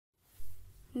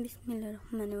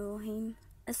बिस्मिल्लाहिर्रहमानिर्रहीम।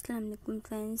 अस्सलाम वालेकुम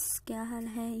फ्रेंड्स, क्या हाल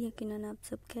है? यकीनन आप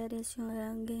सब खैरियत से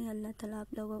होंगे। अल्लाह ताला आप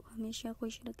लोगों को हमेशा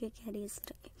खुश रखे, खैरियत से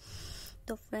रखे।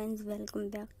 तो friends, welcome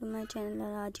back to my channel.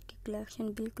 और आज की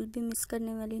कलेक्शन बिल्कुल भी मिस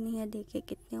करने वाली नहीं है। देखिए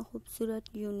कितने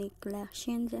खूबसूरत यूनिक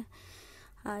कलेक्शंस है।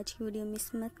 आज की वीडियो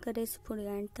मिस मत करें, इसे पूरे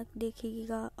एंड तक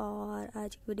देखिएगा। और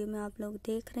आज की वीडियो में आप लोग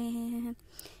देख रहे हैं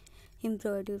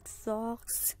एम्ब्रॉयडर्ड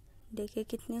फ्रॉक्स। देखिए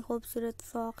कितने खूबसूरत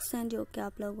फ्रॉक्स हैं जो कि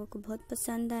आप लोगों को बहुत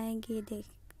पसंद आएंगे।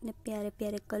 देखिए प्यारे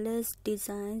प्यारे कलर्स,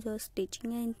 डिज़ाइन और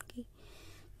स्टिचिंग है इनकी,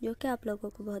 जो कि आप लोगों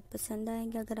को बहुत पसंद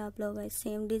आएंगे। अगर आप लोग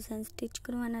सेम डिज़ाइन स्टिच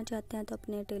करवाना चाहते हैं तो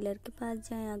अपने टेलर के पास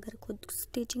जाएं। अगर खुद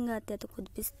स्टिचिंग आते हैं तो खुद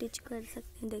भी स्टिच कर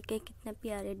सकते हैं। देखिए कितने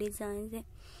प्यारे डिज़ाइन हैं,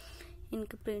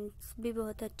 इनके प्रिंट्स भी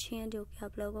बहुत अच्छे हैं जो कि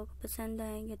आप लोगों को पसंद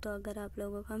आएंगे। तो अगर आप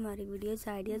लोगों को हमारी वीडियोस,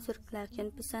 आइडियाज़ और कलेक्शन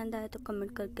पसंद आए तो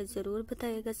कमेंट करके ज़रूर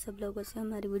बताइएगा। सब लोगों से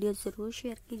हमारी वीडियो ज़रूर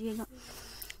शेयर कीजिएगा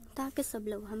ताकि सब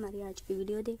लोग हमारी आज की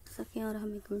वीडियो देख सकें और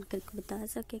हमें कमेंट करके बता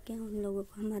सकें कि उन लोगों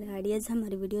को हमारे आइडियाज़,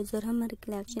 हमारी वीडियोज़ और हमारी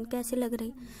कलेक्शन कैसे लग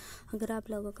रही। अगर आप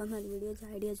लोगों को हमारी वीडियोज़,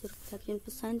 आइडियाज़ और कलेक्शन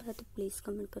पसंद है तो प्लीज़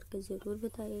कमेंट करके ज़रूर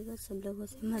बताइएगा। सब लोगों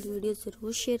से हमारी वीडियो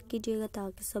ज़रूर शेयर कीजिएगा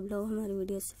ताकि सब लोग हमारी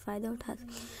वीडियो से फ़ायदा उठा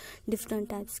सकें। डिफरेंट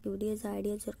टाइप्स की वीडियोज़,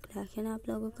 आइडियाज़ और कलेक्शन आप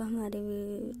लोगों को हमारे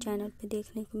चैनल पर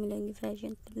देखने को मिलेंगी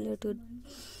फैशन रिलेटेड।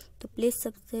 तो प्लीज़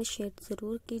सबसे शेयर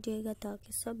ज़रूर कीजिएगा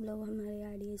ताकि सब लोग हमारे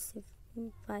आइडियाज़ से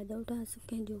फ़ायदा उठा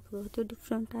सकें, जो कि बहुत ही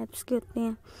डिफरेंट टाइप्स के होते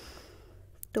हैं।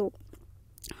 तो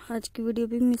आज की वीडियो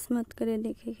भी मिस मत करें।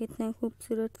 देखिए कितने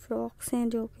खूबसूरत फ्रॉक्स हैं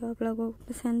जो कि आप लोगों को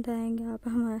पसंद आएंगे। आप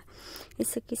हमारे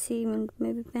इसे किसी इवेंट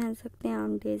में भी पहन सकते हैं,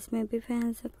 आम डेज में भी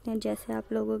पहन सकते हैं, जैसे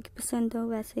आप लोगों की पसंद हो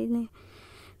वैसे ही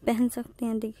पहन सकते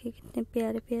हैं। देखिए कितने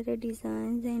प्यारे प्यारे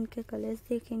डिज़ाइन हैं, इनके कलर्स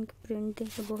देखिए, इनके प्रिंट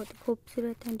देखिए, बहुत ही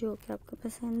खूबसूरत हैं जो कि आपको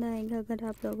पसंद आएगा। अगर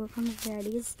आप लोगों को हमारे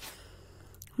आइडियाज़,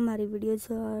 हमारी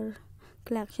वीडियोज़ और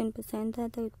कलेक्शन पसंद है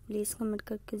तो प्लीज़ कमेंट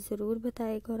करके ज़रूर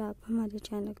बताइएगा। और आप हमारे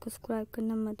चैनल को सब्सक्राइब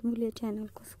करना मत भूलिए। चैनल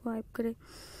को सब्सक्राइब करें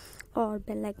और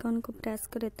बेल आइकन को प्रेस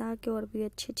करें ताकि और भी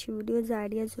अच्छी अच्छी वीडियोज़,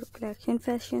 आइडियाज़ और कलेक्शन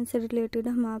फैशन से रिलेटेड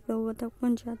हम आप लोगों तक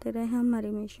पहुंचाते रहें। हमारी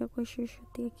हमेशा कोशिश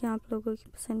होती है कि आप लोगों की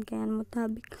पसंद के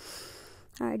मुताबिक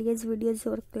आइडियाज़, वीडियोज़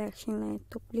और कलेक्शन लाएँ।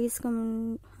 तो प्लीज़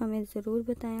हमें ज़रूर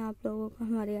बताएं आप लोगों को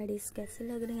हमारे आइडियाज़ कैसे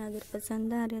लग रहे हैं। अगर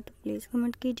पसंद आ रहे हैं तो प्लीज़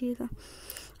कमेंट कीजिएगा।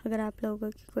 अगर आप लोगों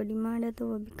की कोई डिमांड है तो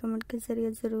वो भी कमेंट के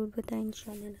ज़रिए ज़रूर बताएं।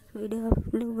 इंशाल्लाह वीडियो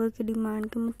आप लोगों की डिमांड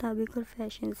के मुताबिक और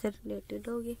फैशन से रिलेटेड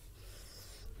होगी,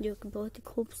 जो कि बहुत ही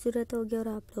खूबसूरत होगी और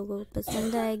आप लोगों को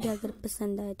पसंद आएगी। अगर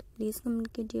पसंद आए तो प्लीज़ कमेंट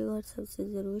कीजिएगा और सबसे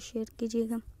ज़रूर शेयर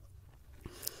कीजिएगा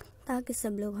ताकि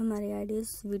सब लोग हमारे आइडियाज़,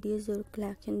 वीडियोज़ और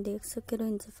कलेक्शन देख सकें और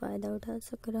इनसे फ़ायदा उठा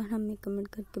सकें और हमें कमेंट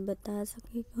करके बता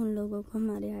सकें कि उन लोगों को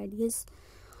हमारे आइडियाज़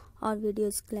और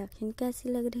वीडियोज़ कलेक्शन कैसी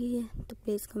लग रही है। तो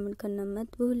प्लीज़ कमेंट करना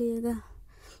मत भूलिएगा।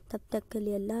 तब तक के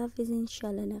लिए अल्लाह हाफिज़।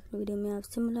 इंशाल्लाह नेक्स्ट वीडियो में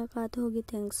आपसे मुलाकात होगी।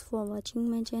 Thanks for watching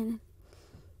my channel.